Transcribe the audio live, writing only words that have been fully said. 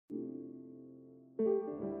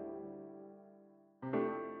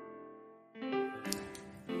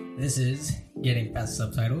This is Getting Past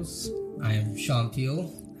Subtitles. I am Sean Peel.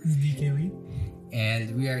 This is DK Lee.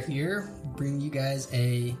 And we are here bringing you guys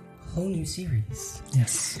a whole new series.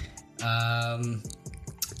 Yes.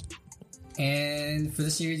 And for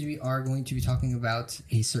the series, we are going to be talking about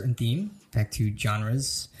a certain theme, back to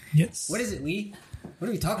genres. Yes. What is it, Lee? What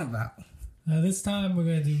are we talking about? This time we're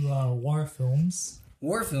going to do war films.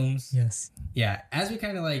 War films? Yes. Yeah, as we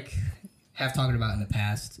kind of have talked about in the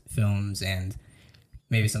past, films and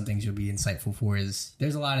maybe some things you'll be insightful for is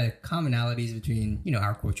there's a lot of commonalities between,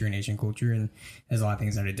 our culture and Asian culture, and there's a lot of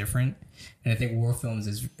things that are different. And I think war films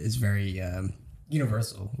is very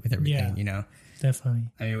universal with everything, Definitely.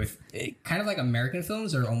 I mean, with kind of like American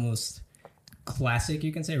films are almost classic,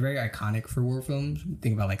 you can say, very iconic for war films.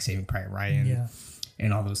 Think about Saving Private Ryan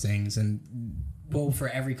and all those things. And well, for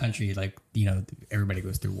every country, everybody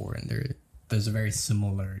goes through war, and there's a very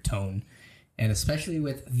similar tone. And especially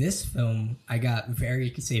with this film, I got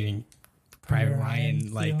very Saving Private Ryan,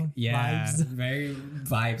 vibes. very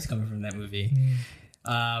vibes coming from that movie.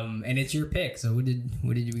 And it's your pick. So what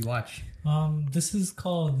did we watch? This is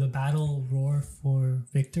called The Battle Roar for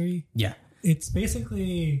Victory. Yeah. It's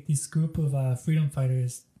basically this group of freedom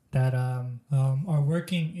fighters that are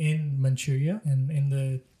working in Manchuria and in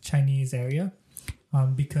the Chinese area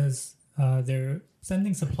because they're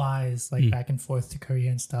sending supplies back and forth to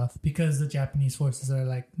Korea and stuff, because the Japanese forces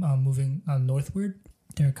are moving northward.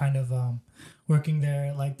 They're kind of working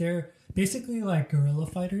there, they're basically guerrilla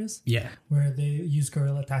fighters. Yeah, where they use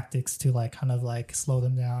guerrilla tactics to slow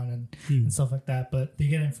them down and stuff like that. But they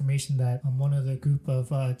get information that one of the group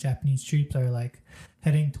of Japanese troops are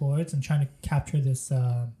heading towards and trying to capture this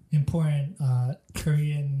important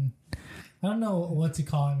Korean. I don't know what to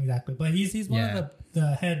call him exactly, but he's one of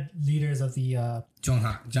the head leaders of the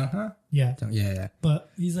Jongha? Yeah. Yeah. But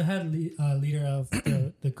he's the head leader of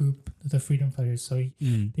the group, the freedom fighters. So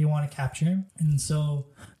they want to capture him, and so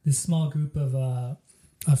this small group of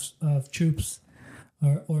troops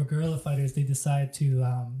or guerrilla fighters, they decide to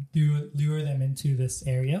lure them into this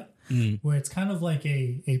area where it's kind of like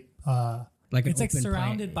it's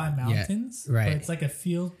surrounded by mountains, right? But it's like a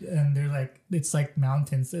field, and it's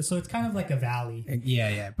mountains, so it's kind of like a valley.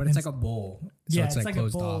 Yeah, but it's like a bowl. So it's like a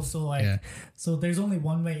bowl. Off. So there's only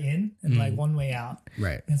one way in and one way out,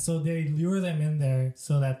 right? And so they lure them in there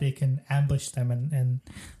so that they can ambush them, and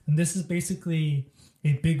this is basically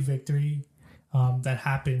a big victory that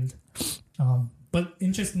happened. But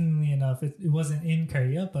interestingly enough, it wasn't in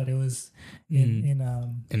Korea, but it was in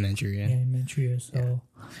Manchuria. Yeah, in Manchuria. So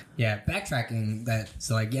backtracking that.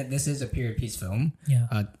 So this is a period piece film.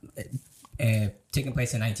 Yeah. Taking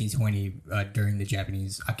place in 1920 during the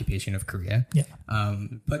Japanese occupation of Korea. Yeah.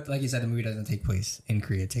 But like you said, the movie doesn't take place in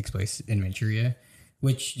Korea. It takes place in Manchuria,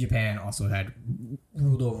 which Japan also had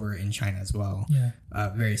ruled over in China as well. Yeah.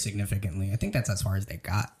 Very significantly. I think that's as far as they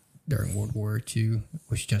got during World War II,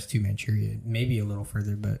 was just to Manchuria. Maybe a little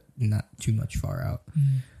further, but not too much far out.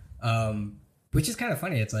 Which is kind of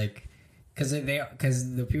funny. It's because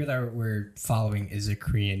the people that we're following is a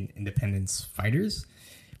Korean independence fighters,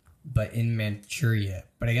 but in Manchuria.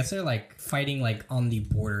 But I guess they're fighting on the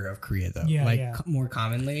border of Korea though. More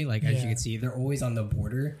commonly, as you can see, they're always on the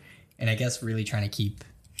border, and I guess really trying to keep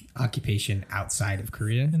occupation outside of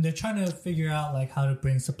Korea. And they're trying to figure out how to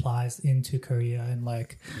bring supplies into Korea and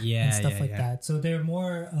and stuff like that. So they're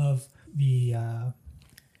more of the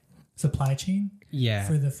supply chain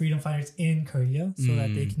for the freedom fighters in Korea, so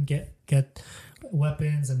that they can get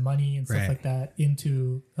weapons and money and stuff like that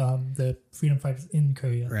into the freedom fighters in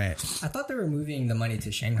Korea. Right. I thought they were moving the money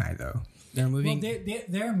to Shanghai though. They're moving. Well,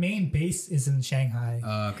 their main base is in Shanghai.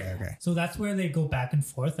 Oh, okay. So that's where they go back and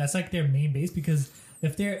forth. That's their main base, because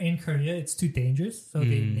if they're in Korea, it's too dangerous. So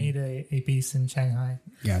they made a base in Shanghai.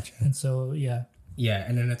 Gotcha. And so, Yeah,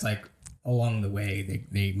 and then it's along the way,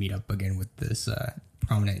 they meet up again with this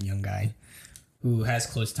prominent young guy who has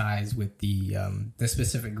close ties with the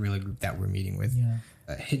specific guerrilla group that we're meeting with.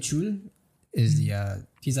 Yeah. Hichul is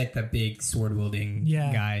he's the big sword wielding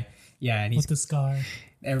guy. Yeah, and he's with the scar.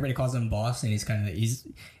 Everybody calls him boss, and it's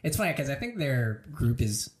funny because I think their group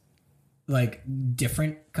is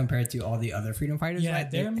different compared to all the other freedom fighters. Yeah,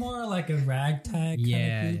 they're more like a ragtag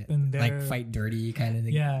kind of group, and they're fight dirty kind of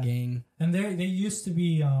gang. And they used to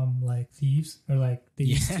be thieves, or they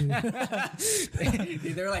used to.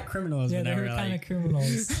 They're criminals. Yeah, they were kind of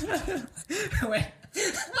criminals. Wait,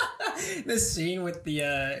 the scene with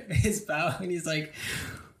the his pal, and he's like,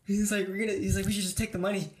 we should just take the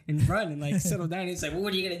money and run and settle down. And he's like, well,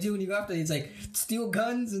 what are you gonna do when you go after? He's like, steal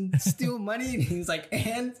guns and steal money. And he's like,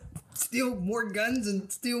 and steal more guns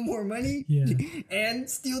and steal more money, and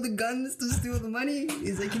steal the guns to steal the money.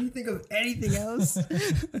 He's like, can you think of anything else?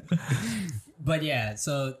 But yeah,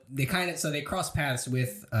 so they cross paths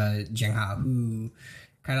with Zheng Ha, who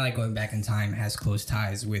kind of like going back in time has close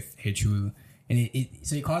ties with He Chu, and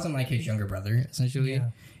so he calls him like his younger brother essentially. Yeah.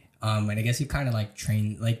 And I guess he kind of like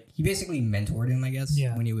trained, like he basically mentored him, I guess,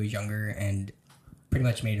 when he was younger, and pretty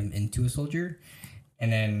much made him into a soldier.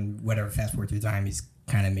 And then whatever, fast forward through time, he's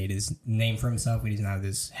kind of made his name for himself, and he's now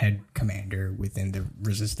this head commander within the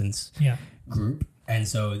resistance group. And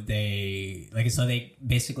so they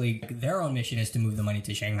basically, their own mission is to move the money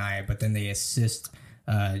to Shanghai, but then they assist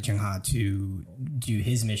Zheng Ha to do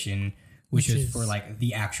his mission, which is for like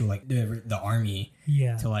the actual, like the army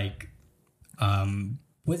to like,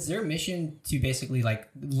 was their mission to basically like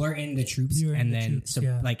lure in the troops and then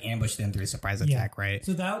like ambush them through a surprise attack, right?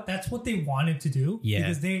 So that's what they wanted to do,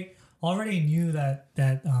 because they already knew that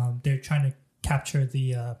they're trying to capture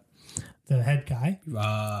the head guy,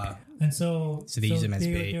 and so they use him as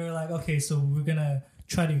bait. They were like, okay, so we're gonna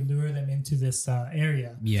try to lure them into this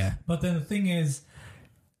area. But then the thing is,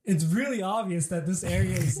 it's really obvious that this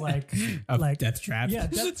area is like death trap. Yeah,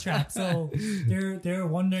 death trap. So they're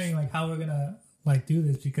wondering like how we're gonna like do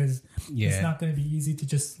this, because it's not going to be easy to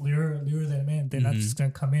just lure them in. They're not just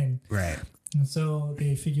going to come in, right? And so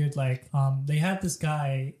they figured like they had this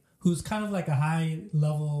guy who's kind of like a high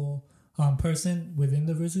level person within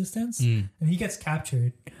the resistance, and he gets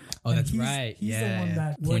captured. Oh, that's right. He's the one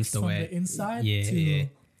that works from the inside to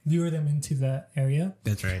lure them into the area.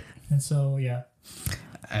 That's right. And so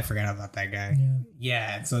I forgot about that guy.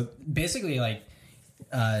 Yeah. So basically, like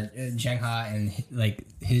Zheng Ha and like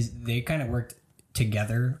they kind of worked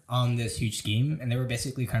together on this huge scheme, and they were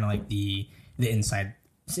basically kind of like the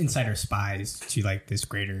insider spies to like this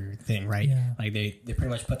greater thing, right? Like they pretty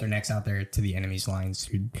much put their necks out there to the enemy's lines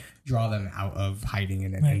to draw them out of hiding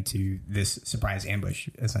and into this surprise ambush,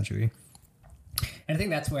 essentially. And I think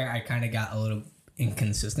that's where I kind of got a little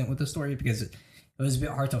inconsistent with the story, because it was a bit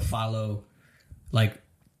hard to follow like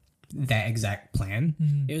that exact plan.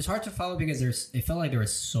 It was hard to follow because it felt like there were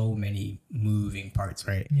so many moving parts,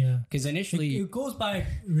 right? Because initially it goes by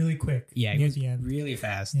really quick. It goes really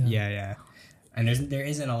fast. And there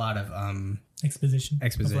isn't a lot of exposition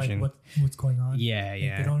of like what's going on. Like,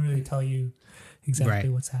 they don't really tell you exactly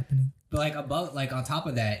what's happening. But like above, like on top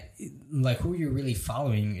of that, like who you're really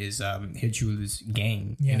following is He Chu's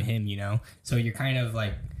gang and him, you know. So you're kind of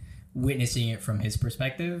like witnessing it from his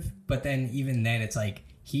perspective, but then even then it's like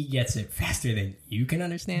he gets it faster than you can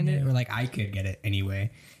understand it, or like I could get it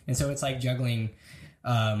anyway. And so it's like juggling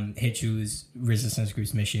He Chu's resistance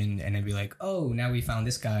group's mission, and then be like, oh, now we found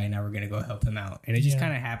this guy, and now we're gonna go help him out. And it just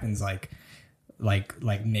kind of happens like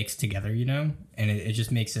mixed together, you know. And it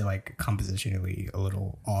just makes it like compositionally a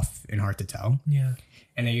little off and hard to tell.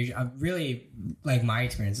 And I really like my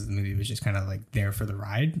experience of the movie was just kind of like there for the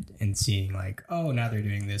ride and seeing like, oh, now they're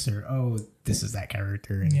doing this, or oh, this is that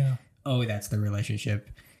character, and oh, that's the relationship.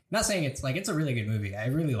 Not saying it's a really good movie. I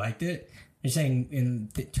really liked it. I'm saying in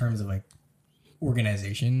terms of like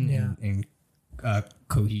organization and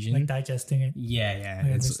cohesion, like digesting it.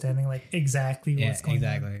 Like understanding like exactly what's going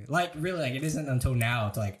on. Like really, like it isn't until now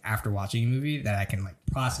to like after watching a movie that I can like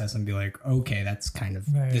process and be like, okay, that's kind of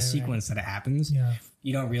the sequence that it happens.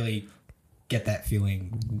 You don't really get that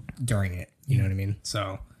feeling during it. You know what I mean?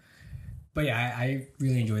 So, but yeah, I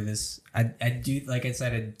really enjoy this. I do, like I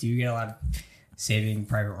said, I do get a lot of Saving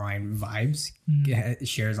Private Ryan vibes. It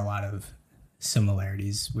shares a lot of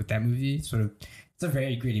similarities with that movie. Sort of, it's a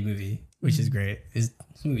very gritty movie, which is great. This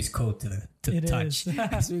movie's cold to the touch.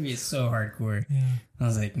 This movie is so hardcore. I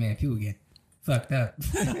was like, man, people get fucked up.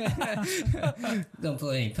 Don't pull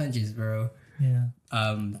any punches, bro.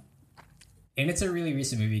 And it's a really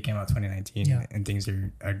recent movie. It came out 2019, and things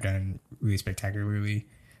are done really spectacularly.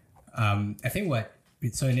 I think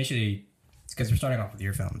so initially, it's because we're starting off with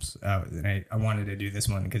your films, and I wanted to do this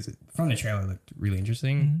one because from the trailer it looked really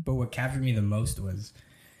interesting. But what captured me the most was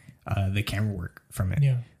the camera work from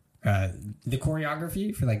it. The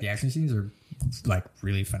choreography for like the action scenes are like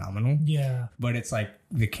really phenomenal. But it's like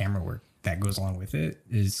the camera work that goes along with it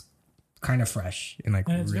is kind of fresh and like,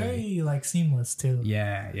 and it's really, very like seamless too.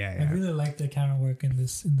 I really like the camera work in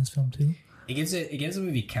this film too. It gives the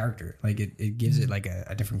movie character. Like it gives it like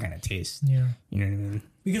a different kind of taste. You know what I mean?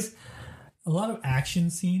 Because a lot of action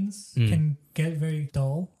scenes can get very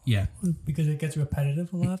dull. Because it gets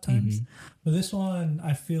repetitive a lot of times. But this one,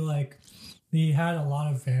 I feel like they had a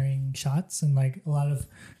lot of varying shots and like a lot of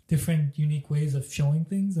different unique ways of showing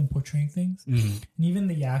things and portraying things. And even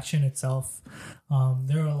the action itself,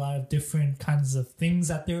 there were a lot of different kinds of things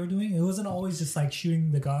that they were doing. It wasn't always just like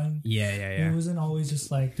shooting the gun. It wasn't always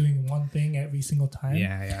just like doing one thing every single time.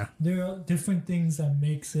 There are different things that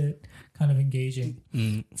makes it kind of engaging.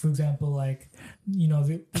 For example, like, you know,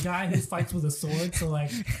 the guy who fights with a sword. So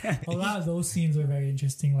like a lot of those scenes are very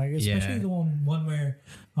interesting. Like especially the one where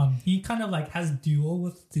he kind of like has a duel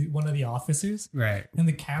with one of the officers. Right. And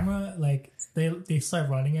the camera, like they start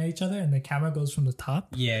running at each other, and the camera goes from the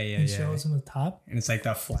top. And shows from the top. And it's like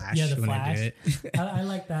the flash. Yeah, the when flash. They do it. I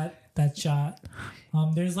like that shot.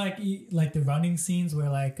 There's like the running scenes where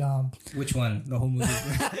like which one? The whole movie.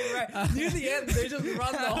 right near the end they just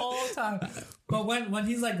run the whole time. But when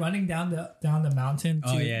he's like running down the mountain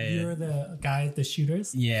to lure the guys, the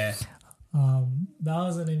shooters. That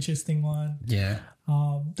was an interesting one.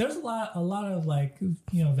 There's a lot of like,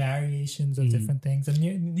 you know, variations of different things, and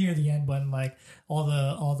near the end when like all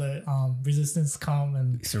the resistance come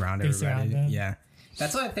and surround everybody.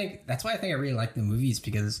 That's why I think I really like the movies,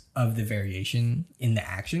 because of the variation in the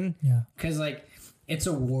action. Because like it's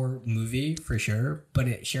a war movie for sure, but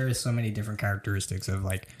it shares so many different characteristics of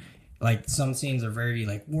like some scenes are very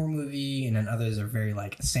like war movie, and then others are very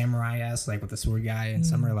like samurai-esque, like with the sword guy, and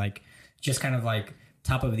some are like just kind of like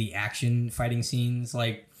top of the action fighting scenes,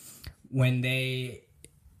 like when they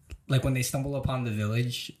stumble upon the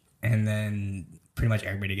village and then pretty much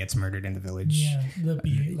everybody gets murdered in the village.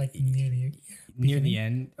 Like near the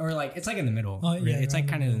end, or like it's like in the middle. It's like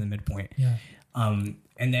kind of in the midpoint. And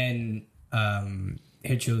then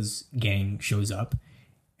Hicho's gang shows up,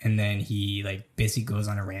 and then he like basically goes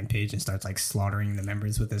on a rampage and starts like slaughtering the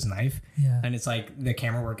members with his knife. And it's like the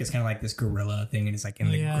camera work is kind of like this guerrilla thing, and it's like in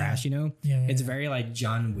the grass, you know. It's very like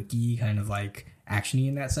John Wicky kind of like actiony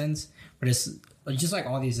in that sense, but it's just like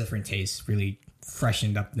all these different tastes really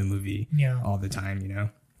freshened up the movie all the time, you know.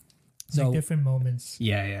 So like different moments.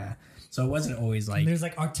 So it wasn't always like... And there's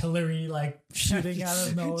like artillery like shooting out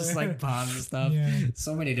of nowhere. Just like bombs and stuff.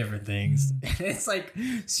 So many different things. And it's like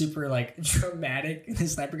super like dramatic. The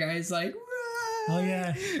sniper guy is like...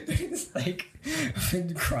 Rah! It's like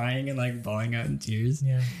crying and like bawling out in tears.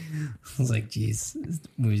 I was like, geez, this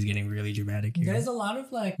movie's getting really dramatic here. There's a lot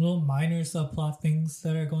of like little minor subplot things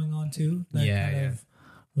that are going on too. That kind of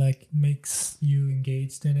like makes you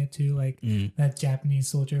engaged in it too. Like that Japanese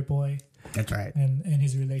soldier boy. That's right. And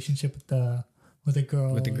his relationship with the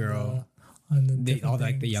girl. And all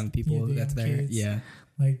like the young people that's there. Kids.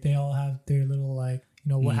 Like they all have their little like, you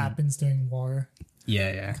know, what happens during war.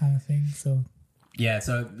 Kind of thing. So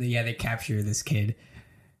they capture this kid.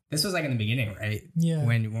 This was like in the beginning, right?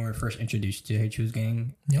 When we were first introduced to Hicho's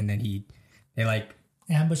gang, and then they like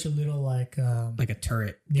ambush a little like a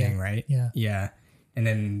turret thing, right? And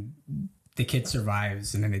then the kid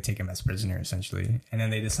survives, and then they take him as prisoner essentially, and then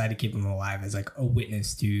they decide to keep him alive as like a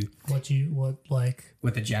witness to what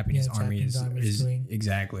the Japanese army is doing.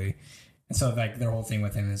 Exactly. And so like their whole thing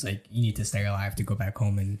with him is like, you need to stay alive to go back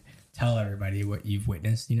home and tell everybody what you've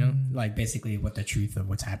witnessed, you know, like basically what the truth of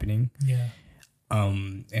what's happening.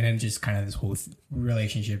 And then just kind of this whole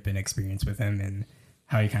relationship and experience with him, and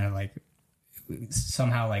how he kind of like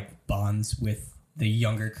somehow like bonds with the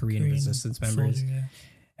younger Korean resistance members. Soldier,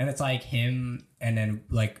 and it's like him, and then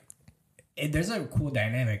like there's a cool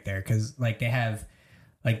dynamic there, because like they have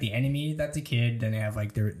like the enemy that's a kid, then they have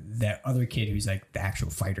like that other kid who's like the actual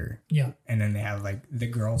fighter, and then they have like the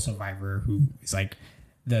girl survivor who is like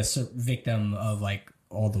the victim of like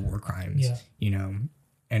all the war crimes, you know.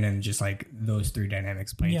 And then just like those three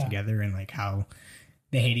dynamics playing together, and like how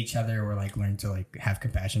they hate each other, or like learn to like have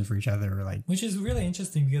compassion for each other, or like, which is really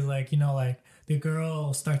interesting, because like, you know, like the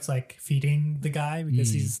girl starts like feeding the guy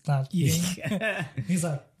because he's not eating. He's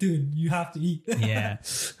like, dude, you have to eat.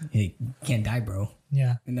 He can't die, bro.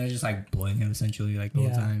 And they're just like blowing him essentially like the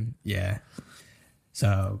whole time.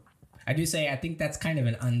 So I do say I think that's kind of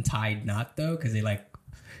an untied knot though, because they like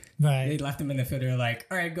they left him in the field. They're like,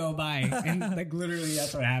 all right, go, bye. And like literally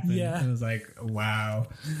that's what happened. And it was like, wow.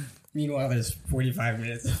 Meanwhile, there's 45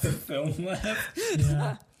 minutes of the film left.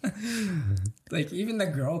 Like even the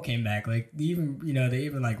girl came back. Like they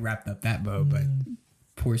even like wrapped up that bow, but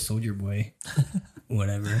poor soldier boy.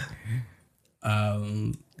 Whatever.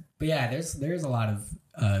 But yeah, there's a lot of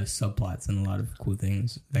subplots and a lot of cool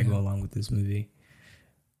things that go along with this movie.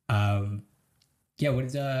 What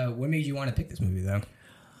made you want to pick this movie though?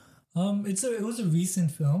 It was a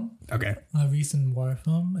recent film. Okay. A recent war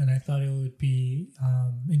film, and I thought it would be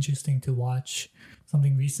interesting to watch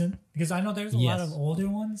something recent, because I know there's a lot of older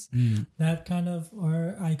ones that kind of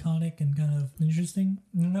are iconic and kind of interesting.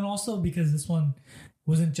 And then also because this one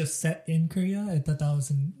wasn't just set in Korea. I thought that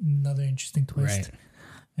was another interesting twist. Right.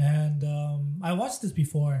 And I watched this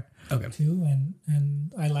before too,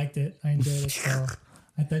 and I liked it. I enjoyed it. So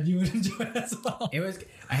I thought you would enjoy it as well. It was.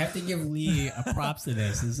 I have to give Lee a props to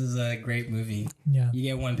this. This is a great movie. Yeah, you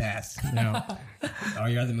get one pass. No, all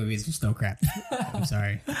your other movies are still crap. I'm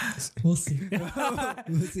sorry. We'll see.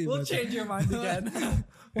 We'll change your mind again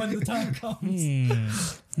when the time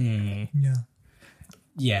comes. Yeah.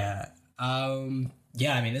 Yeah.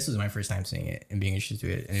 Yeah, I mean, this was my first time seeing it and being interested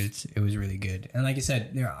in it, and it was really good. And like I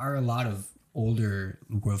said, there are a lot of older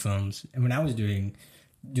war films, and when I was doing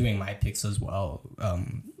my picks as well,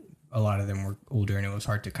 a lot of them were older, and it was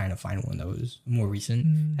hard to kind of find one that was more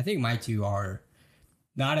recent. I think my two are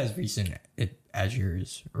not as recent as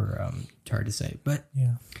yours, or it's hard to say, but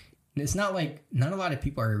yeah, it's not like not a lot of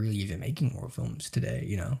people are really even making war films today,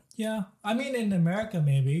 you know? Yeah, I mean, in America,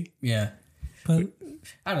 maybe. Yeah. But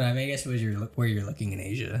I don't know. I mean, I guess where you're looking in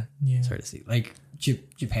Asia, it's hard to see. Like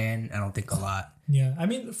Japan, I don't think a lot. Yeah, I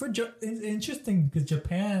mean, it's interesting because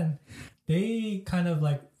Japan, they kind of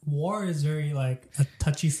like war is very like a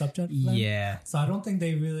touchy subject. For them. Yeah. So I don't think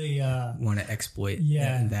they really want to exploit.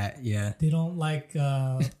 That. Yeah. They don't like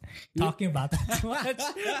talking about that too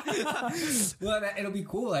much. Well, it'll be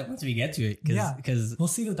cool. Like once we get to it, because we'll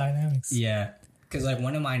see the dynamics. Yeah, because like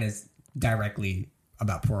one of mine is directly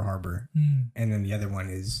about Pearl Harbor, and then the other one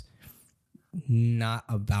is not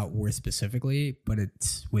about war specifically, but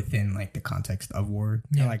it's within like the context of war,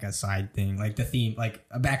 kind of like a side thing, like the theme, like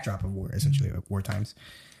a backdrop of war, essentially, like war times.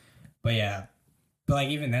 But yeah, but like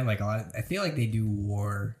even then, like I feel like they do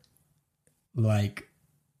war like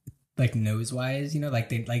nose wise, you know, like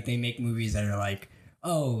they make movies that are like,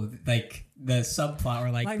 oh, like the subplot or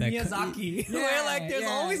like the Miyazaki, where like there's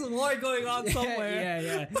always war going on somewhere.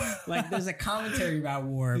 Yeah. Like there's a commentary about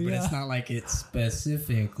war, but it's not like it's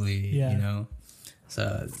specifically, you know.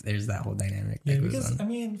 So there's that whole dynamic. Yeah, because I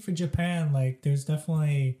mean, for Japan, like there's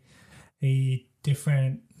definitely a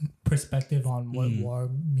different perspective on what war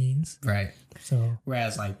means. Right. So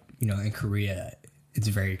whereas like, you know, in Korea, it's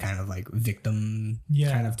very kind of like victim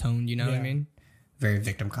kind of tone, you know what I mean? Very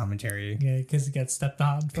victim commentary. Yeah, because it gets stepped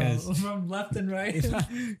on from left and right,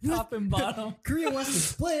 top and bottom. Korea wants to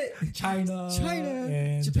split. China,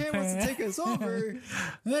 and Japan wants to take us over.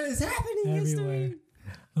 What is happening? Everywhere.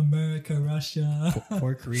 America, Russia.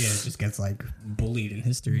 Poor Korea just gets like bullied in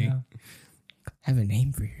history. Yeah. Have a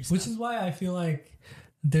name for yourself. Which is why I feel like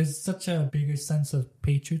there's such a bigger sense of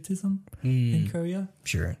patriotism in Korea.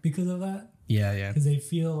 Sure. Because of that. Yeah. Because they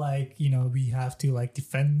feel like, you know, we have to like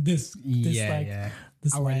defend this this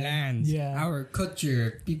our land, our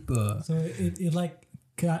culture, people. So it like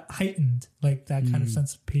got heightened, like that kind of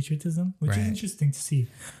sense of patriotism, which is interesting to see.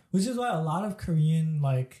 Which is why a lot of Korean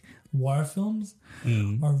like war films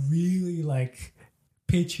are really like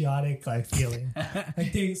patriotic like feeling.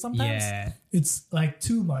 Like they sometimes it's like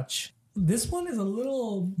too much. This one is a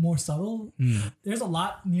little more subtle. There's a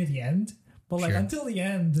lot near the end. But like until the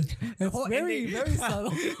end, it's very, very subtle.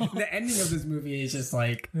 The ending of this movie is just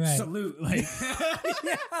like salute, like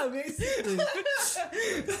basically.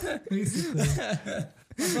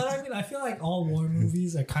 But I mean, I feel like all war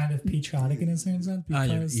movies are kind of patriotic in a certain sense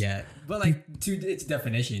because but like to its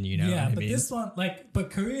definition, you know. Yeah, but this one, like,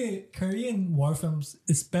 but Korean war films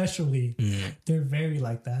especially, they're very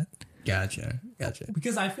like that. Gotcha.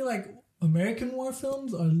 Because I feel like American war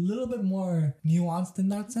films are a little bit more nuanced in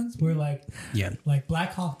that sense, where like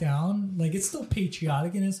Black Hawk Down, like it's still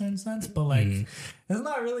patriotic in a certain sense, but like it's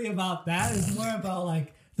not really about that. It's more about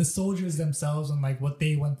like the soldiers themselves and like what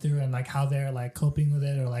they went through and like how they're like coping with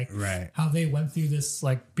it, or like how they went through this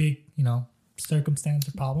like big, you know, circumstance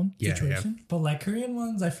or problem situation. But like Korean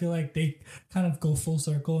ones, I feel like they kind of go full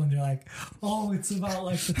circle and they're like, oh, it's about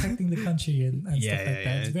like protecting the country and stuff like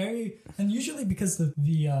that. It's very, and usually because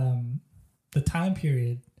the time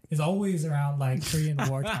period is always around like Korean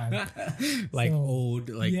wartime, like old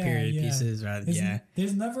like period pieces.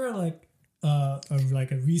 There's never like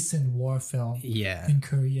a recent war film in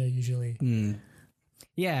Korea usually.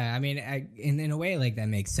 Yeah, I mean, in a way, like that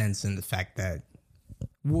makes sense in the fact that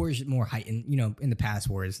war is more heightened. You know, in the past,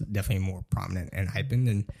 war is definitely more prominent and heightened,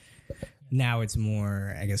 and now it's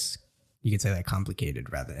more, I guess you could say, like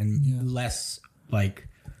complicated rather and less like.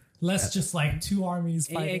 Less just like two armies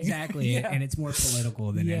fighting. Exactly. And it's more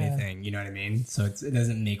political than anything. You know what I mean? So it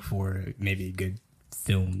doesn't make for maybe good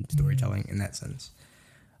film storytelling in that sense.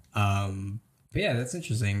 But yeah, that's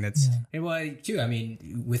interesting. That's well, too. I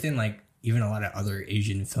mean, within like even a lot of other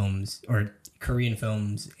Asian films or Korean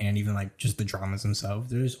films and even like just the dramas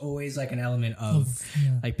themselves, there's always like an element of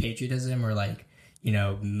like patriotism or like, you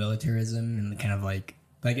know, militarism and kind of like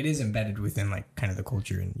like it is embedded within like kind of the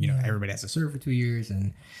culture, and you know everybody has to serve for 2 years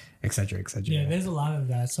and et cetera, et cetera. Yeah, there's a lot of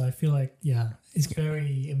that, so I feel like it's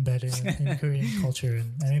very embedded in Korean culture,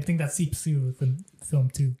 and I think that seeps through with the film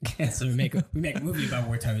too. Yeah, so we make a movie about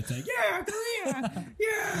wartime. It's like Korea,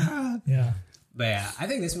 Yeah. But yeah, I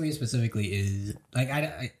think this movie specifically is like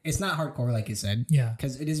it's not hardcore like you said. Yeah.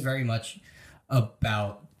 Because it is very much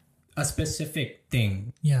about a specific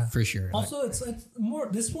thing. Yeah, for sure. Also, it's more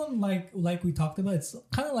this one like we talked about. It's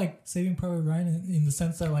kind of like Saving Private Ryan in the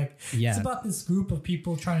sense that like it's about this group of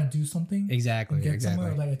people trying to do something exactly, and get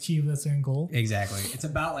somewhere, like achieve a certain goal. Exactly, it's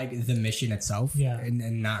about like the mission itself. Yeah,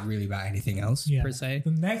 and not really about anything else per se.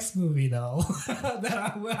 The next movie though that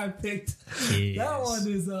I picked, that one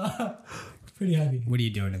is pretty heavy. What are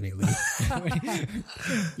you doing to me, Lee?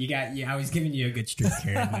 I was giving you a good streak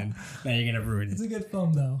here, and then now you're gonna ruin it. It's a good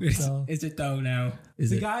film though. So. Is it though now?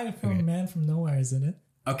 The guy from Man from Nowhere is in it.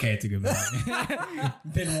 Okay, it's a good movie.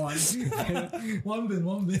 Bin one. One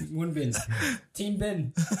bin. Team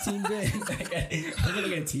bin. I'm gonna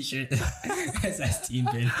get a t-shirt that says Team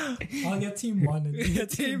Bin. I'll get Team 1 and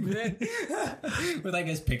Team Bin. With like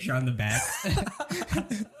his picture on the back.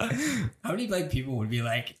 How many like people would be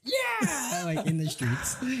like, yeah, like in the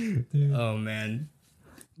streets? Dude. Oh man.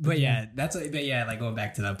 But yeah, like going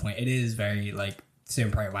back to that point, it is very like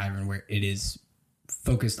Saving Private Ryan, where it is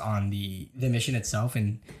focused on the mission itself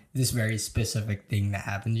and this very specific thing that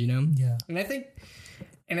happens, you know? Yeah. And I think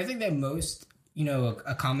that most, you know,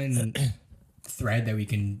 a common thread that we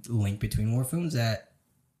can link between war films that,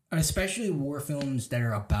 especially war films that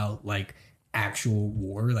are about like actual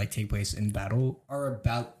war, like take place in battle, are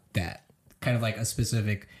about that kind of like a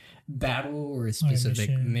specific battle or a specific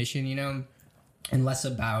mission, you know? And less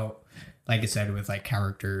about, like I said, with like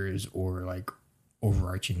characters or like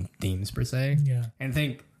overarching themes per se. Yeah. And I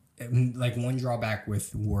think like one drawback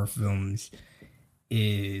with war films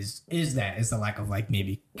is the lack of like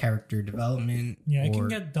maybe character development. Yeah, it can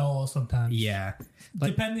get dull sometimes. Yeah.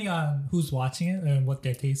 Depending on who's watching it and what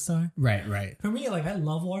their tastes are. Right. For me, like I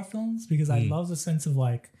love war films because I love the sense of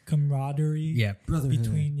like camaraderie. Yeah, brotherhood.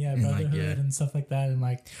 Between brotherhood and stuff like that, and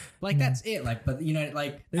like that's it. Like, but you know,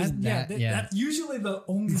 like there's that's usually the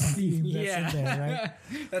only theme that's in there, right?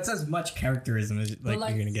 That's as much characterism as like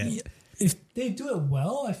you're gonna get. If they do it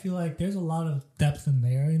well, I feel like there's a lot of depth in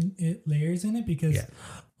there and layers in it because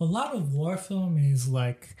a lot of war film is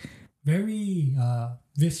like very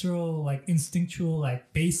visceral, like instinctual,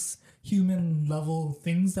 like base human level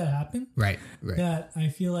things that happen. Right. That I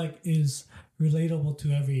feel like is relatable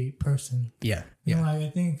to every person. Yeah. You know, like I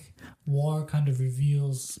think war kind of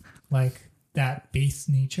reveals like that base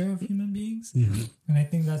nature of human beings. Mm-hmm. And I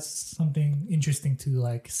think that's something interesting to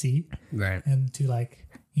like see. Right. And to like,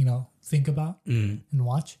 you know, think about and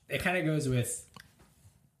watch. It kind of goes with,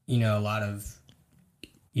 you know, a lot of,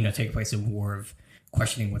 you know, take place in war of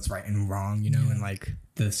questioning what's right and wrong, you know, and like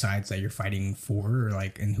the sides that you're fighting for or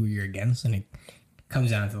like and who you're against. And it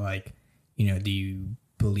comes down to like, you know, do you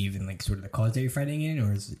believe in like sort of the cause that you're fighting in,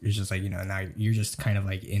 or is it's just like, you know, now you're just kind of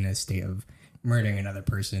like in a state of murdering another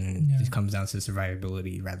person. It comes down to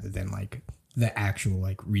survivability rather than like the actual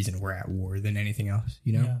like reason we're at war than anything else,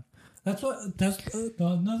 you know? Yeah. That's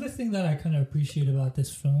another thing that I kind of appreciate about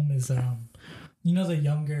this film is, you know, the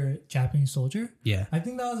younger Japanese soldier. Yeah. I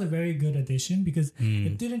think that was a very good addition because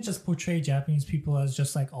it didn't just portray Japanese people as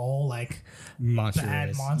just like all like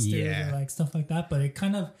bad monsters or like stuff like that, but it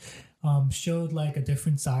kind of showed like a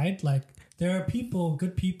different side. Like there are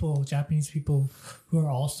good people, Japanese people who are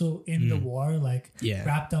also in the war, like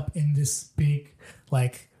wrapped up in this big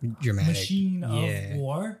like dramatic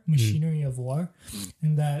machinery of war,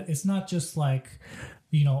 and that it's not just like,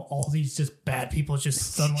 you know, all these just bad people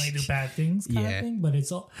just suddenly do bad things kind of thing, but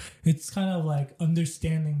it's kind of like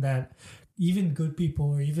understanding that even good people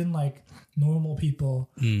or even like normal people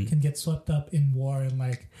can get swept up in war and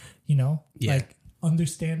like, you know, like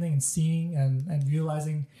understanding and seeing and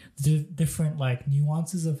realizing the different like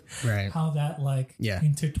nuances of how that like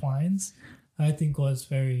intertwines, I think was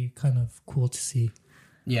very kind of cool to see.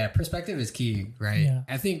 Yeah, perspective is key, right? Yeah.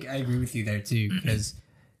 I think I agree with you there too, because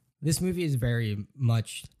this movie is very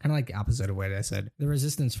much kind of like the opposite of what I said. The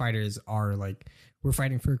resistance fighters are like, we're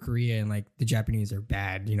fighting for Korea and like the Japanese are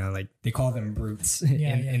bad, you know, like they call them brutes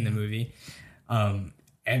in the movie. And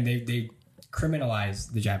they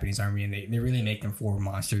criminalize the Japanese army and they really make them for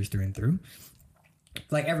monsters through and through.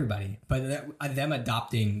 Like everybody. But them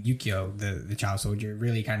adopting Yukio, the child soldier,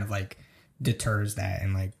 really kind of like deters that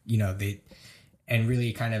and like, you know, and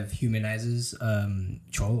really kind of humanizes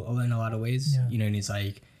Chol in a lot of ways. You know, and he's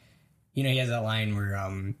like, you know, he has that line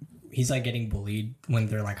where he's like getting bullied when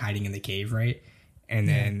they're like hiding in the cave, right? And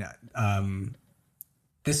then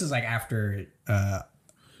this is like after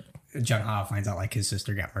Jung Ha finds out like his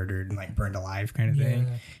sister got murdered and like burned alive kind of thing,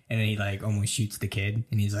 and then he like almost shoots the kid,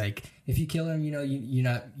 and he's like, if you kill him, you're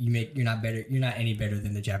not any better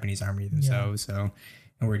than the Japanese army themselves. So,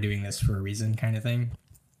 and we're doing this for a reason, kind of thing.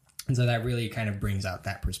 And so that really kind of brings out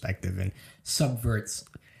that perspective and subverts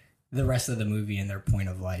the rest of the movie and their point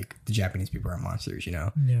of like the Japanese people are monsters,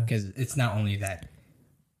 because it's not only that.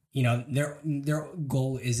 Their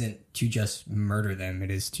goal isn't to just murder them.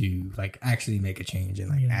 It is to like actually make a change and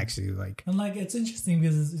like actually like. And like it's interesting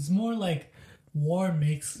because it's more like war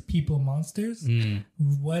makes people monsters,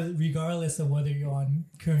 regardless of whether you're on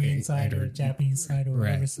Korean side or Japanese side or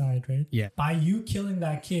whatever side, right? Yeah. By you killing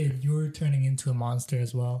that kid, you're turning into a monster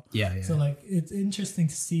as well. Yeah. So like it's interesting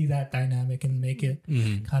to see that dynamic and make it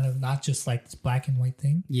kind of not just like this black and white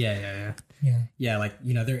thing. Yeah. Like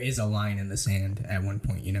there is a line in the sand at one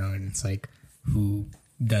point, and it's like who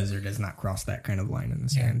does or does not cross that kind of line in the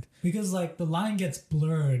sand, because like the line gets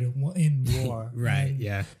blurred in war.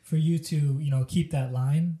 Right. For you to keep that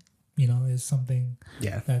line is something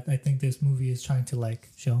that I think this movie is trying to like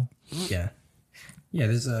show.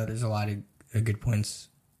 There's a lot of good points.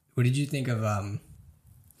 What did you think of I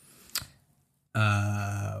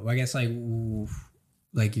guess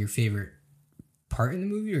like your favorite part in the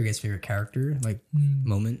movie, or I guess favorite character, like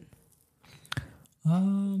moment?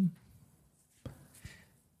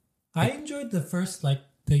 I enjoyed the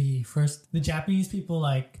Japanese people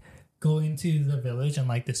like go into the village and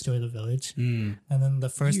like destroy the village, and then the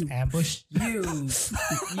first ambush.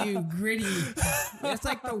 You gritty. That's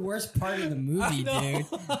like the worst part of the movie, dude.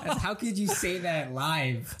 How could you say that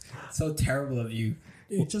live? So terrible of you.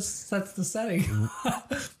 It just sets the setting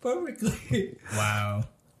perfectly. Wow.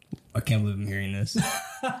 I can't believe I'm hearing this.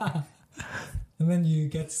 And then you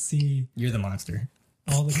get to see you're the monster.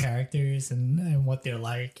 All the characters and what they're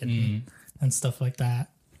like and stuff like that.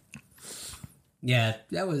 Yeah,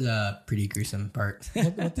 that was a pretty gruesome part.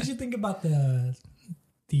 What did you think about the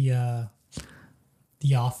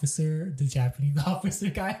officer, the Japanese officer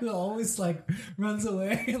guy who always like runs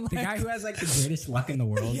away? And, the guy who has like the greatest luck in the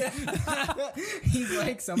world. Yeah. He's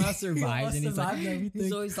like somehow survives and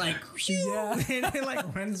he's always like, and then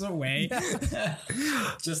like runs away. Yeah.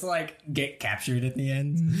 Just like get captured at the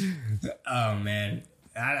end. Oh man.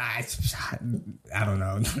 I don't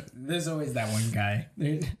know. There's always that one guy.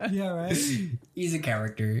 Yeah, right. He's a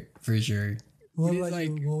character for sure. What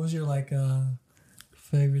was your like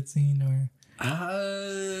favorite scene or? I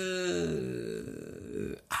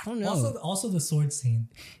don't know. Also the sword scene.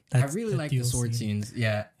 I really like the sword scenes.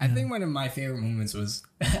 Yeah. I think one of my favorite moments was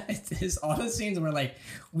all the scenes where like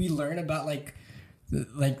we learn about like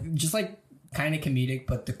just like kind of comedic,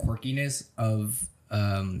 but the quirkiness of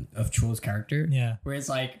Chul's character. Yeah. Where it's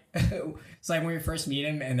like when we first meet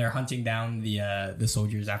him and they're hunting down the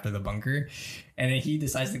soldiers after the bunker, and then he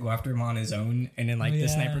decides to go after him on his own, and then like the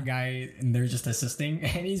sniper guy and they're just assisting,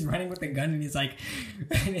 and he's running with the gun, and he's like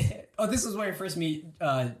this is when we first meet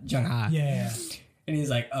Jung Ha. Yeah. And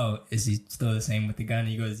he's like, oh, is he still the same with the gun? And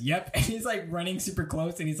he goes, yep. And he's like running super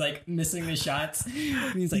close and he's like missing the shots.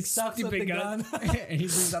 And he's like, stupid gun. And he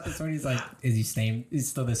brings out the sword. And he's like, is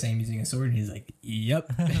still the same using a sword? And he's like,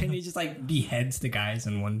 yep. And he just like beheads the guys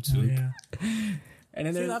in one swoop. Oh, yeah.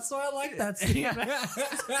 And then that's why I like that scene. I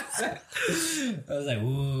was like,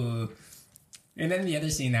 ooh. And then the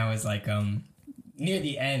other scene that was like near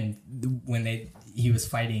the end when he was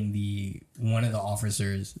fighting one of the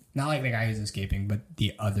officers, not like the guy who's escaping, but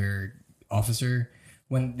the other officer,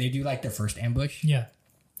 when they do like the first ambush. Yeah.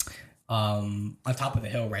 On top of the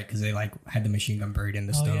hill, right? Because they like had the machine gun buried in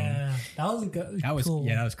the stone. Yeah, that was a good. That was cool,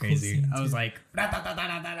 that was crazy. Cool I was like,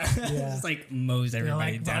 just like mows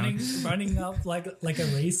everybody like down, running up like a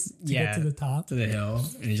race to get to the top to the hill,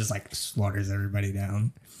 and he just like slaughters everybody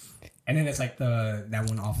down. And then it's like that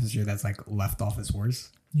one officer that's like left off his horse.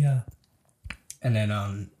 Yeah. And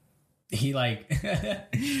then he like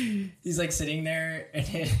he's like sitting there,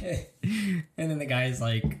 and then the guy's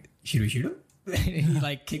like, should we shoot him? And he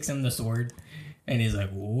like kicks him the sword, and he's like,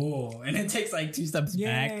 whoa, and it takes like 2 steps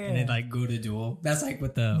back, and then like go to duel. That's like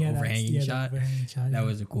with the overhanging shot. That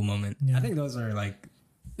was a cool moment. I think those are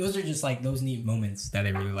just like those neat moments that I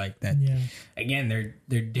really like. That again,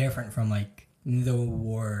 they're different from like the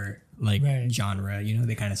war genre.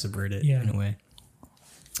 They kind of subvert it in a way.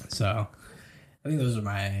 So I think those are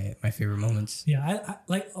my favorite moments. Yeah, I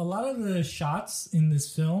like a lot of the shots in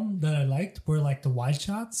this film that I liked were like the wide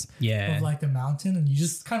shots Yeah. of like the mountain, and you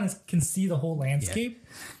just kind of can see the whole landscape.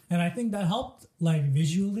 And I think that helped like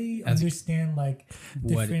visually understand like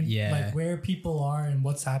different like where people are and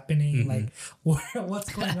what's happening, like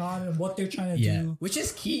what's going on and what they're trying to do. Which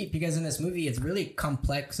is key because in this movie it's really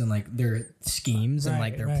complex and like their schemes and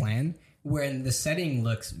like their plan. When the setting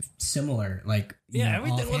looks similar, like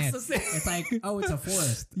everything looks the same. It's like, oh, it's a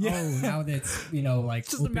forest. Oh, now that's like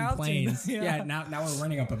just open plains. Yeah. Now we're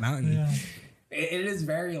running up a mountain. Yeah. It is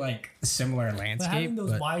very like similar landscape. But having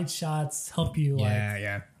those wide shots help you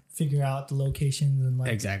like figure out the locations and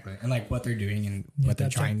like exactly and like what they're doing and what they're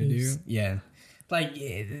trying to do. Yeah, like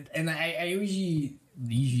and I usually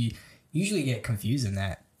get confused in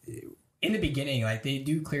that. In the beginning, like they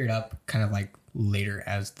do clear it up kind of like later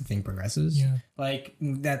as the thing progresses. Yeah. Like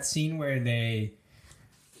that scene where they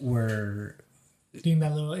were doing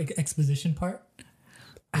that little exposition part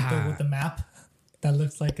with the map that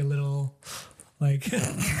looks like a little like do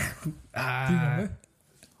you remember?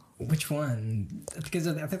 Which one? Because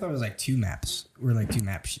I thought there was like two maps or like two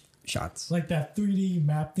map shots. Like that 3D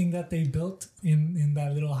map thing that they built in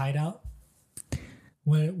that little hideout.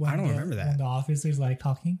 When I don't remember that. When the officer's like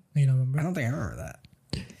talking, you don't remember? I don't think I remember that.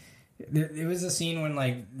 There was a scene when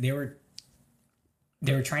like they were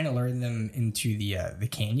trying to lure them into the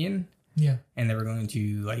canyon. Yeah. And they were going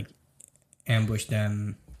to like ambush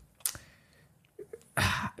them.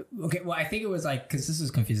 Okay, well I think it was like because this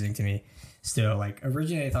is confusing to me. Still, like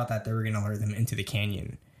originally I thought that they were going to lure them into the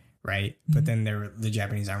canyon, right? Mm-hmm. But then the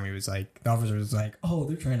Japanese army was like the officer was like, oh,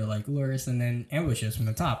 they're trying to like lure us and then ambush us from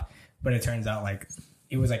the top. But it turns out like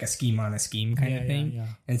it was like a scheme on a scheme kind of thing. Yeah.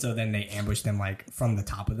 And so then they ambushed them like from the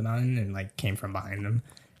top of the mountain and like came from behind them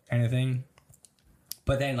kind of thing.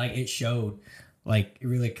 But then like it showed like it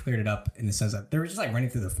really cleared it up in the sense that they were just like running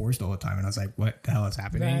through the forest all the time. And I was like, what the hell is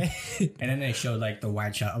happening? Right. And then they showed like the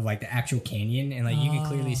wide shot of like the actual canyon. And like you can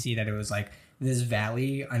clearly see that it was like this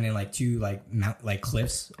valley and then like two like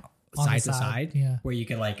cliffs side to side where you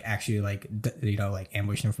could like actually like like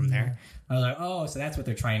ambush them from there. I was like, oh, so that's what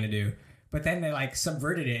they're trying to do. But then they like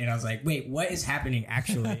subverted it and I was like, wait, what is happening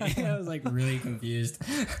actually? I was like really confused.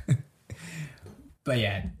 But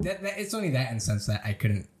yeah, that it's only that in the sense that I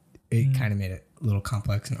couldn't, it kind of made it a little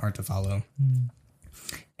complex and hard to follow.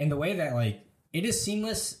 And the way that like it is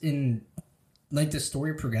seamless in like the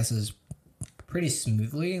story progresses pretty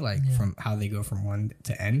smoothly, like from how they go from one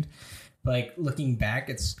to end. But like looking back,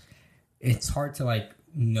 it's hard to like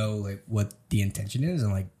know like what the intention is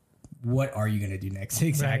and like what are you going to do next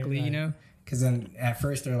exactly, right. You know? Because then at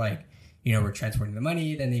first they're like, we're transporting the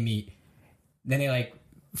money. Then they meet, they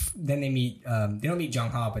don't meet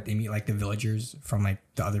Jung-ha, but they meet like the villagers from like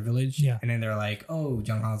the other village. Yeah. And then they're like, oh,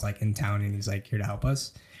 Jung-ha's like in town and he's like here to help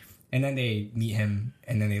us. And then they meet him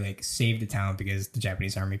and then they like save the town because the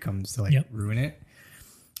Japanese army comes to like ruin it.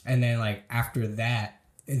 And then like after that,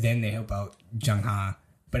 then they help out Jung-ha.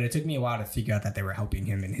 But it took me a while to figure out that they were helping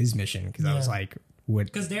him in his mission because I was like,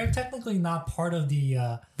 because they're technically not part of the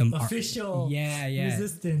official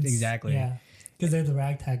resistance. Exactly. Yeah. Because they're the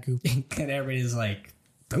ragtag group. And everybody's like,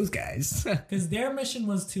 those guys. Because their mission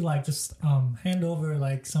was to like just hand over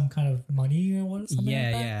like some kind of money or something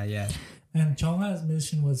like that. Yeah. And Jung-ha's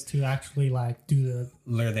mission was to actually like do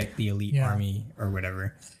lure the elite army or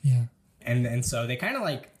whatever. Yeah. And so they kind of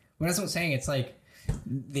like, what I was saying, it's like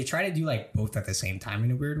they try to do like both at the same time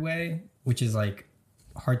in a weird way, which is like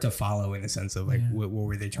hard to follow in the sense of like what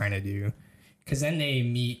were they trying to do? Because then they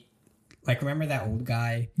meet, like, remember that old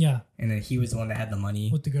guy? Yeah. And then he was the one that had the money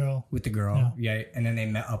with the girl. Yeah. And then they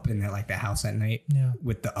met up in like the house at night. Yeah.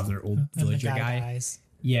 With the other old villager guy. Guys.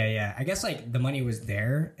 Yeah. I guess like the money was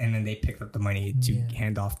there, and then they picked up the money to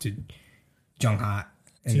hand off to Jung-ha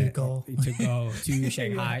to go to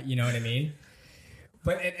Shanghai. You know what I mean?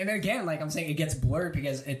 But and again, like I'm saying, it gets blurred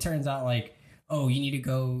because it turns out like, oh, you need to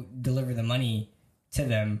go deliver the money to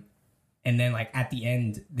them, and then like at the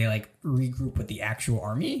end they like regroup with the actual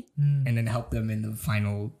army and then help them in the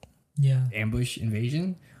final ambush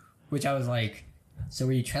invasion, which I was like, so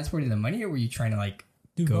were you transporting the money or were you trying to like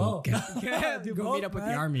go meet up with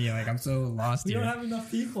the army? Like I'm so lost we don't have enough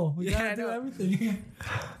people, we gotta do everything.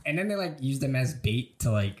 And then they like use them as bait to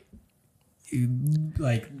like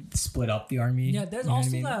split up the army. There's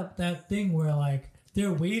also that thing where like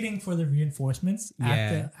they're waiting for the reinforcements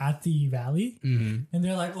at the valley, and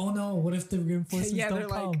they're like, "Oh no, what if the reinforcements don't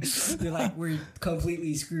come?" They're like, "We're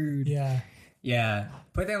completely screwed." Yeah.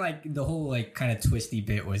 But then like the whole like kind of twisty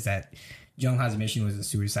bit was that Jung-ha's mission was a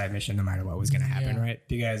suicide mission, no matter what was going to happen, right?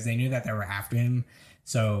 Because they knew that they were after him,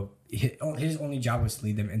 so his only job was to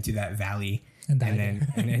lead them into that valley and die and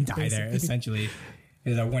then die there. Basically. Essentially,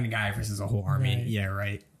 there's a one guy versus a whole army. Right. Yeah,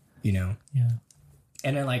 right. You know. Yeah.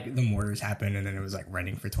 And then like the mortars happened, and then it was like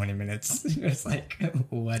running for 20 minutes. It's like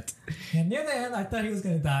what? And near the end, I thought he was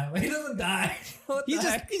gonna die, but he doesn't die. What He the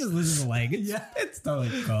just heck? he just loses a leg. Yeah. It's totally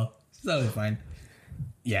cool. It's totally fine.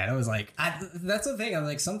 Yeah, that was like that's the thing. I was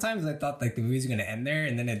like, sometimes I thought like the movie's gonna end there,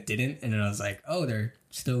 and then it didn't, and then I was like, oh, they're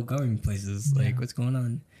still going places. Like, what's going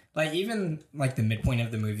on? Like even like the midpoint of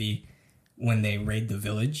the movie when they raid the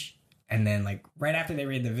village, and then like right after they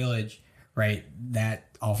raid the village, right, that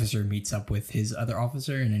officer meets up with his other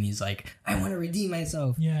officer, and then he's like, I want to redeem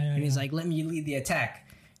myself. And he's like, let me lead the attack.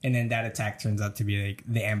 And then that attack turns out to be like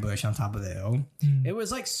the ambush on top of the hill. It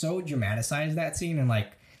was like so dramatized, that scene, and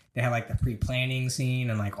like they had like the pre-planning scene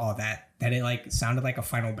and like all that it like sounded like a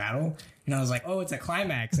final battle. And I was like, oh, it's a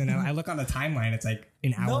climax. And then I look on the timeline, it's like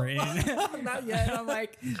an hour in. Not yet. And I'm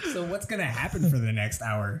like, so what's gonna happen for the next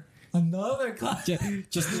hour? Another class.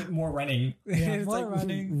 Just more running. Yeah, It's more like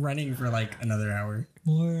running. running for like another hour.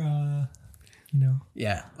 More, you know.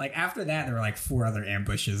 Yeah, like after that, there were like 4 other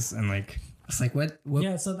ambushes, and like it's like what?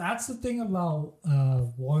 Yeah, so that's the thing about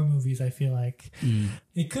war movies. I feel like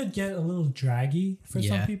it could get a little draggy for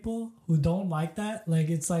some Yeah. people who don't like that. Like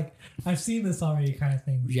it's like I've seen this already, kind of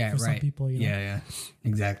thing. Yeah, for some right. people. You know? Yeah,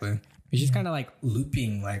 exactly. It's just kind of like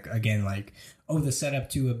looping, like again, like oh, the setup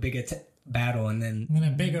to a big battle, and then And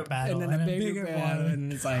then a bigger battle, and then a bigger battle, one.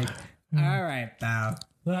 and it's like, all right, now.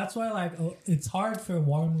 But that's why, like, it's hard for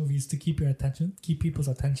war movies to keep people's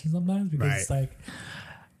attention sometimes, because it's like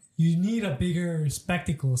you need a bigger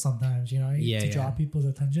spectacle sometimes, you know, to draw people's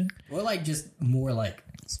attention. Or like just more like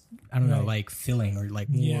I don't know, like filling or like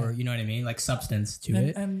more, you know what I mean, like substance to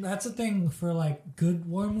it. And that's the thing for like good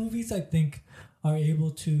war movies, I think, are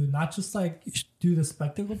able to not just like do the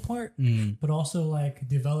spectacle part, but also like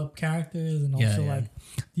develop characters and also like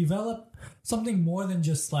develop something more than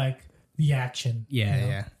just like the action.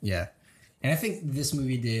 Yeah. And I think this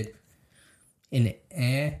movie did an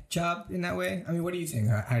job in that way. I mean, what do you think?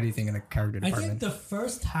 How do you think in the character I department? think the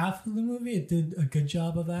first half of the movie, it did a good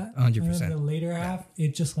job of that. 100%. And then the later half,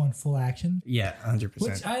 it just went full action. Yeah, 100%.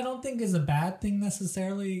 Which I don't think is a bad thing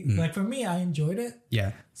necessarily. Like for me, I enjoyed it.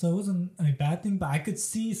 Yeah. So it wasn't a bad thing, but I could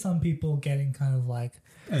see some people getting kind of like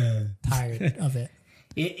tired of it.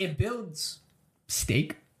 It builds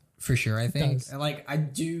stake for sure, I think. does. And like I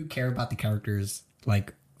do care about the characters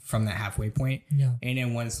like from that halfway point. Yeah. And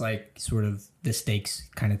then once like sort of the stakes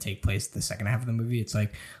kind of take place the second half of the movie, it's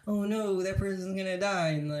like, oh no, that person's gonna die,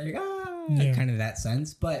 and like kind of that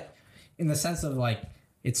sense. But in the sense of like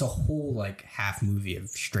it's a whole like half movie of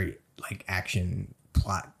straight like action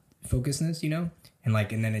plot focusedness, you know? And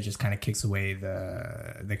like and then it just kind of kicks away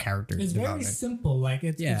the character It's very development. simple. Like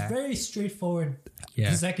it's very straightforward.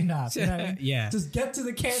 Yeah. The second half. You know what I mean? Yeah. Just get to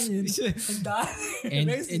the canyon and die. and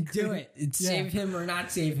Basically. do it. And save him or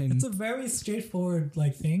not save him. It's a very straightforward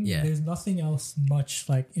like thing. Yeah. There's nothing else much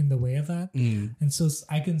like in the way of that. And so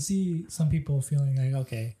I can see some people feeling like,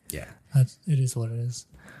 okay, Yeah. it is what it is.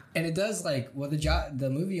 And it does like the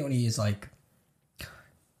movie only is like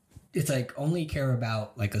it's like only care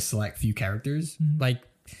about like a select few characters. Like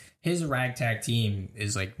his ragtag team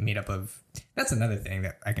is like made up of that's another thing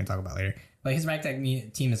that I can talk about later. Like his ragtag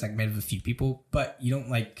team is like made of a few people, but you don't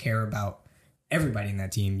like care about everybody in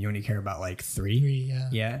that team. You only care about like 3.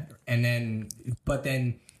 Yeah. And then but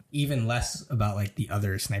then even less about like the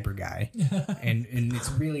other sniper guy. and it's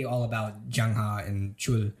really all about Jang Ha and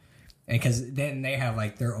Chul. And because then they have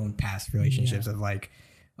like their own past relationships of like,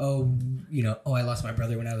 oh, you know, I lost my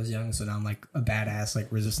brother when I was young, so now I'm like a badass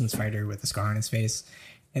like resistance fighter with a scar on his face.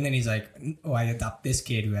 And then he's like, oh, I adopt this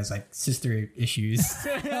kid who has like sister issues.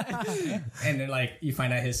 And then like you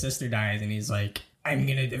find out his sister dies, and he's like, I'm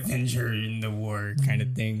gonna avenge her in the war kind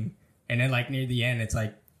of thing. And then like near the end, it's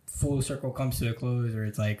like full circle comes to a close, or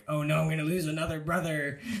it's like, oh no, I'm gonna lose another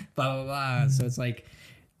brother, blah blah blah. So it's like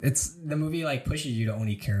it's the movie like pushes you to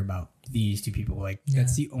only care about these 2 people. Like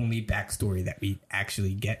that's the only backstory that we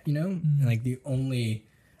actually get, you know, and like the only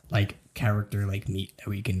like character like meat that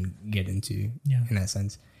we can get into in that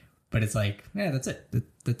sense. But it's like, yeah, that's it.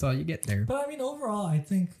 That's all you get there. But I mean, overall, I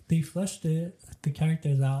think they fleshed the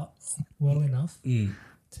characters out well enough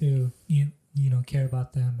to you know care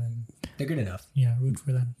about them and They're good enough. root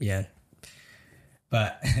for them. Yeah.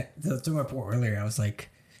 But to my point earlier, I was like,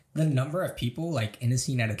 the number of people like in a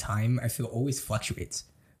scene at a time, I feel always fluctuates.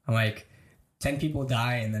 I'm like, 10 people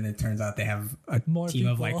die, and then it turns out they have a More team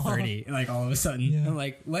of like people. 30. Like all of a sudden, I'm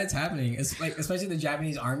like, what's happening? It's like, especially the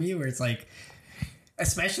Japanese army, where it's like,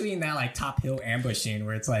 especially in that like top hill ambush scene,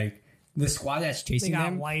 where it's like the squad that's They chasing got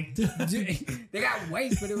them. wiped. Dude, they got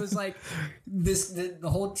wiped, but it was like the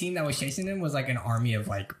whole team that was chasing them was like an army of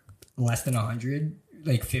like less than 100,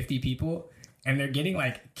 like 50 people, and they're getting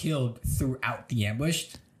like killed throughout the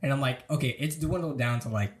ambush. And I'm like, okay, it's dwindled down to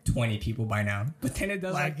like 20 people by now. But then it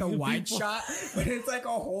does like the wide shot, but it's like a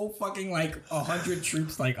whole fucking like 100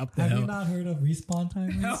 troops like up the Have hill. you not heard of respawn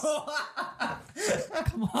timers?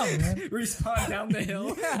 Come on, man. Respawn down the hill.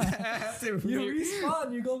 You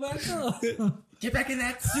respawn, you go back up. Get back in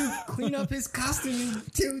that suit. Clean up his costume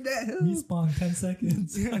to that hill. Respawn 10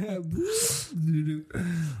 seconds. I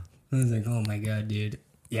was like, oh my god, dude.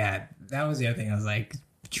 Yeah, that was the other thing. I was like,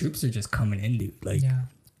 troops are just coming in, dude. Like, Yeah.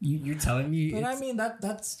 you're telling me. But I mean,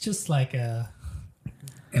 that's just like a.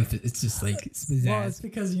 It's just like it's pizzazz. Well, it's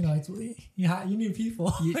because, you know, you need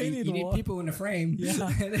people. You need people in the frame. Yeah.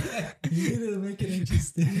 You need to make it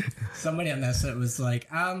interesting. Somebody on that set was like,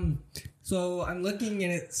 so I'm looking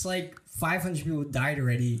and it's like 500 people died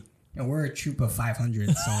already, and we're a troop of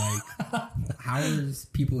 500. So like, how is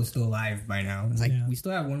people still alive by now? It's like we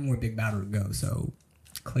still have one more big battle to go. So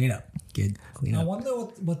clean up, kid. Clean up. I wonder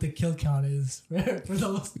what the kill count is for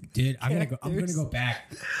those. Dude, I'm gonna go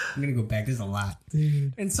back. There's a lot.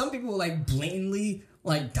 Dude. And some people like blatantly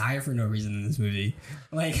like die for no reason in this movie.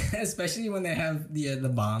 Like, especially when they have the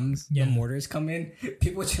bombs, the mortars come in,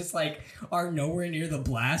 people just like are nowhere near the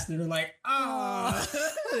blast and they're like,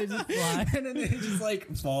 they just fly and then they just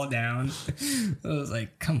like fall down. I was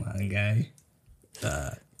like, come on, guy.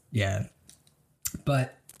 Yeah.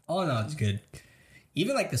 But all in all, it's good.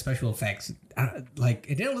 Even like the special effects, like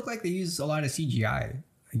it didn't look like they used a lot of CGI.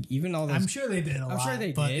 Like, even all those, I'm sure they did a lot. I'm sure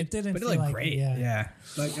they but did, it didn't but it feel looked like great. it, Yeah,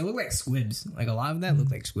 like it looked like squibs. Like a lot of that looked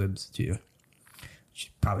like squibs too. Which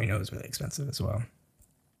you probably know is really expensive as well.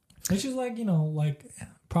 Which is like, you know, like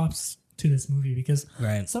props to this movie because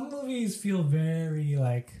Right. some movies feel very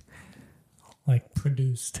like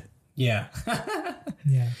produced. Yeah,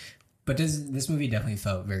 Yeah. but this movie definitely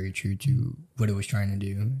felt very true to what it was trying to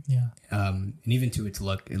do. Yeah. And even to its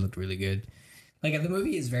look, it looked really good. Like the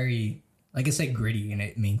movie is very, like I said, gritty, and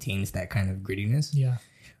it maintains that kind of grittiness. Yeah.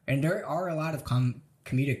 And there are a lot of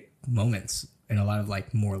comedic moments and a lot of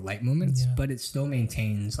like more light moments, but it still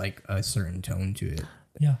maintains like a certain tone to it.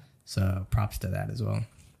 Yeah. So props to that as well.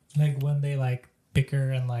 Like when they like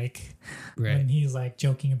bicker and like when he's like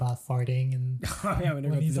joking about farting and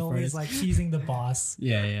when he's always like teasing the boss.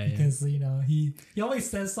 Yeah. Because, you know, he always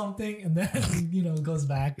says something and then, you know, goes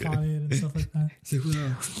back on it and stuff like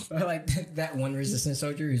that. Or like that one resistance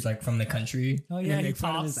soldier who's like from the country. Oh yeah, he he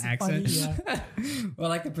fun of talks his accent. funny, yeah. Or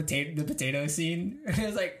like the potato scene. It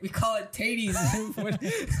was like, we call it taties.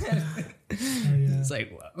 It's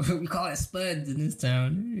like, we call it spuds in this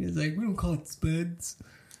town. It's like, we don't call it spuds.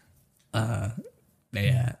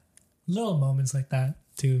 Yeah. Little moments like that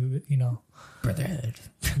to, you know, Brotherhood.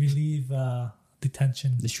 relieve the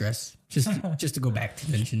tension. The stress. Just to go back to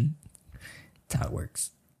tension. That's how it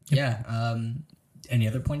works. Yeah. Any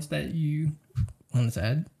other points that you wanted to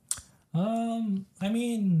add? I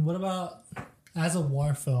mean, what about as a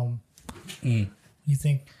war film? You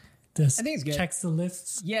think this I think it's good. checks the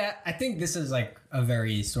lists? Yeah, I think this is like a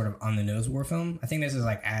very sort of on the nose war film. I think this is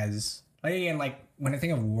like again, like when I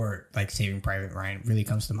think of war, like Saving Private Ryan really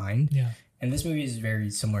comes to mind. Yeah. And this movie is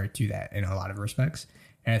very similar to that in a lot of respects.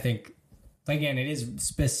 And I think, again, it is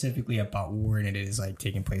specifically about war, and it is like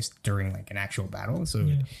taking place during like an actual battle. So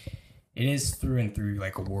it is through and through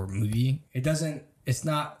like a war movie. It's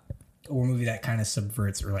not a war movie that kind of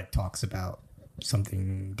subverts or like talks about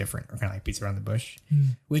something different or kind of like beats around the bush,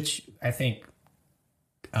 which I think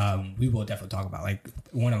we will definitely talk about. Like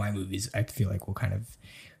one of my movies, I feel like will kind of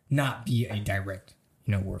not be a direct,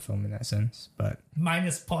 you know, war film in that sense, but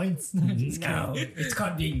Minus points. no, it's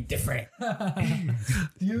called being different.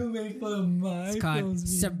 You make fun of my It's called films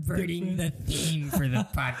being subverting different. the theme for the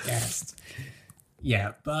podcast.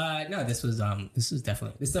 Yeah, but no, this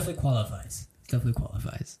definitely qualifies. Definitely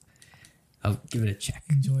qualifies. I'll give it a check.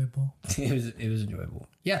 Enjoyable. It was enjoyable.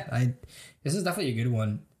 Yeah, this is definitely a good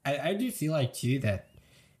one. I do feel like too that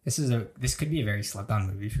this could be a very slept on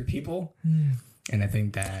movie for people. And I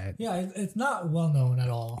think that It's not well known at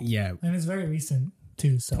all. Yeah. And it's very recent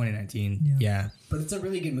too. So 2019. Yeah. But it's a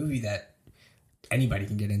really good movie that anybody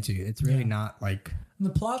can get into. It's really not like the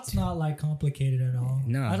plot's not like complicated at all.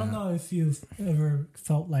 No. I don't know if you've ever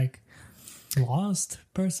felt like lost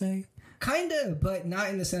per se. kind of, but not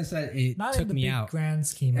in the sense that it Not took in the me big out. grand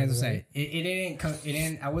scheme. As I of say, it. it didn't come. It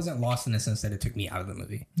didn't. I wasn't lost in the sense that it took me out of the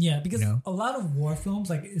movie. Yeah, because You know? a lot of war films,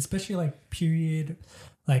 like especially like period,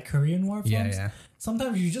 like Korean war films,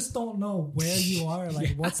 sometimes you just don't know where you are,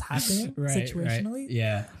 like what's happening situationally.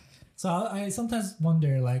 Yeah. So I sometimes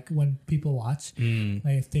wonder, like, when people watch, Mm.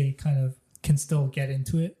 like, if they kind of can still get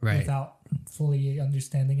into it Right. without fully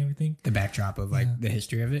understanding everything. The backdrop of like Yeah. the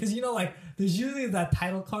history of it. Because, like, there's usually that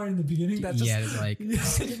title card in the beginning that just Yeah, it's like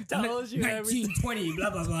tells you everything. 1920, blah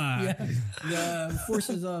blah blah. Yeah. The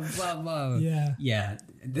forces of blah blah. Yeah. Yeah.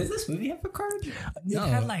 Does this movie have a card? It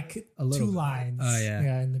had like a little 2 bit. lines. Oh,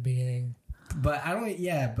 yeah. In the beginning. But I don't.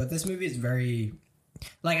 Yeah, but this movie is very.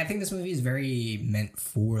 Like, I think this movie is very meant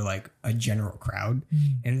for like a general crowd,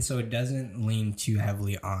 and so it doesn't lean too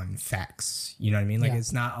heavily on facts. You know what I mean? Like, Yeah.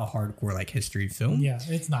 it's not a hardcore like history film. Yeah,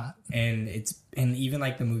 it's not. And even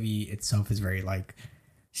like the movie itself is very like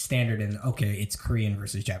standard and okay, it's Korean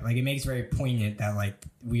versus Japan. Like, it makes very poignant that like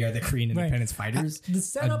we are the Korean independence fighters. The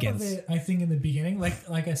setup against- of it, I think, in the beginning,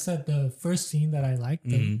 like I said, the first scene that I liked,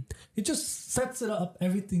 Mm-hmm. it just sets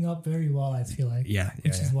everything up very well. I feel like, Yeah,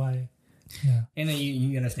 which is why, yeah. And then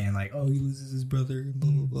you understand like, oh, he loses his brother, blah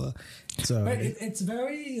blah blah. So But it's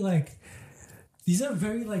very like, these are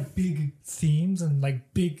very like big themes and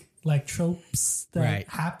like big like tropes that Right.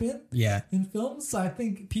 happen yeah, in films. So I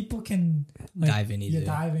think people can like, Dive in easily.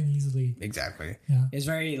 dive in easily. exactly. Yeah. It's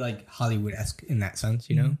very like Hollywood-esque in that sense,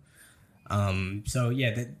 you know. So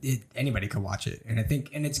yeah, anybody could watch it, and I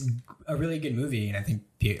think, and it's a really good movie, and I think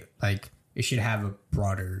like it should have a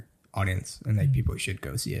broader audience, and like people should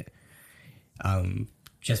go see it.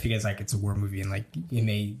 Just because like it's a war movie and like it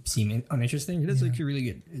may seem uninteresting, it is actually really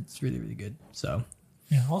good. It's really really good. So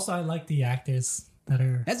Yeah. Also, I like the actors that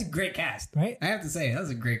are that's a great cast, right. I have to say that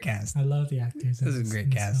was a great cast. I love the actors. This is a in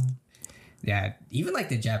great this cast. film. Yeah, even like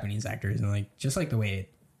the Japanese actors and like just like the way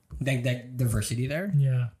that diversity there.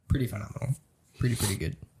 Yeah. Pretty phenomenal. Pretty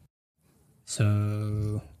good.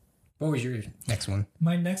 So, what was your next one?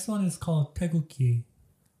 My next one is called Taeguki.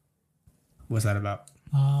 What's that about?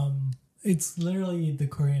 It's literally the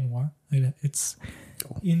Korean War. It's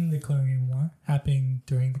in the Korean War, happening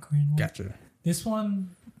during the Korean War. Gotcha. This one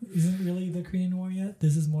isn't really the Korean War yet.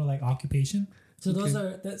 This is more like occupation. So those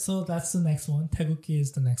are so that's the next one. Taeguki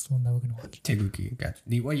is the next one that we're gonna watch. Taeguki. Gotcha.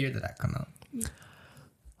 What year did that come out?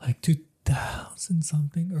 Like 2000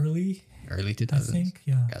 something, early, Early 2000s. I think.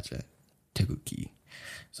 Yeah. Gotcha. Taeguki.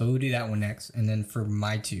 So we'll do that one next, and then for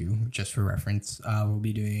my two, just for reference, we'll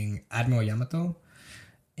be doing Admiral Yamato,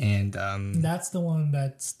 and That's the one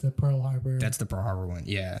that's the Pearl Harbor. that's the Pearl Harbor one,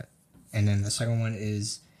 yeah. And then the second one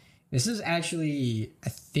is actually I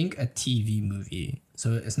think a TV movie,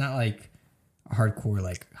 so it's not like a hardcore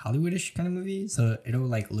like Hollywoodish kind of movie. So it'll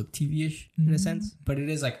like look TV-ish in a sense, but it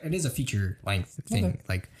is a feature length thing. Okay.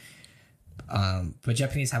 Like, but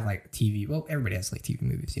Japanese have like TV. Well, everybody has like TV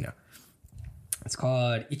movies, you know. It's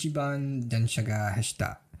called Ichiban Densha ga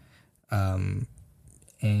Hashita,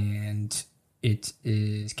 and it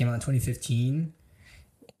came out in 2015.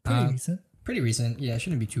 pretty recent. Pretty recent. Yeah, it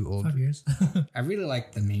shouldn't be too old. 5 years. I really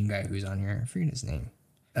like the main guy who's on here. I forget his name.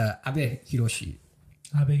 Abe Hiroshi.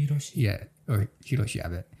 Abe Hiroshi. Yeah, or Hiroshi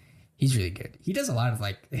Abe. He's really good. He does a lot of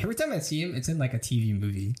like, every time I see him, it's in like a TV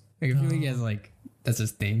movie. Like, I feel like he has like, that's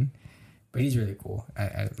his thing. But he's really cool.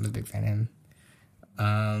 I'm a big fan of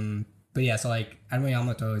him. But yeah, so like, Admiral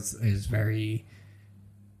Yamato is very,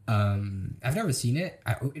 I've never seen it.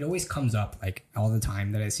 It always comes up like all the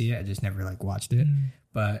time that I see it. I just never like watched it.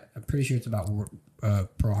 But I'm pretty sure it's about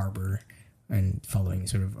Pearl Harbor and following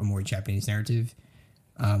sort of a more Japanese narrative.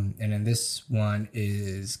 And then this one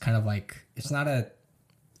is kind of like, it's not a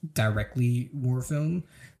directly war film,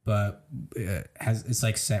 but it's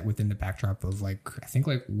like set within the backdrop of like, I think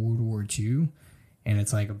like World War II. And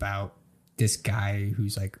it's like about this guy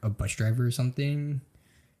who's like a bus driver or something.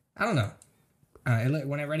 I don't know.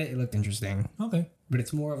 When I read it, it looked interesting. Okay. But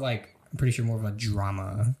it's more of like, I'm pretty sure more of a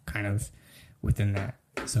drama kind of within that.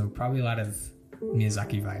 So probably a lot of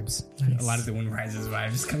Miyazaki vibes. Nice. A lot of the Wind Rises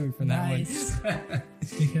vibes coming from Nice. that one.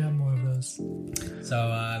 We can have more of those.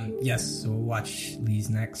 So yes, so we'll watch these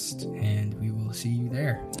next and we will see you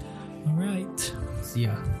there. All right. See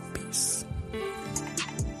ya. Peace.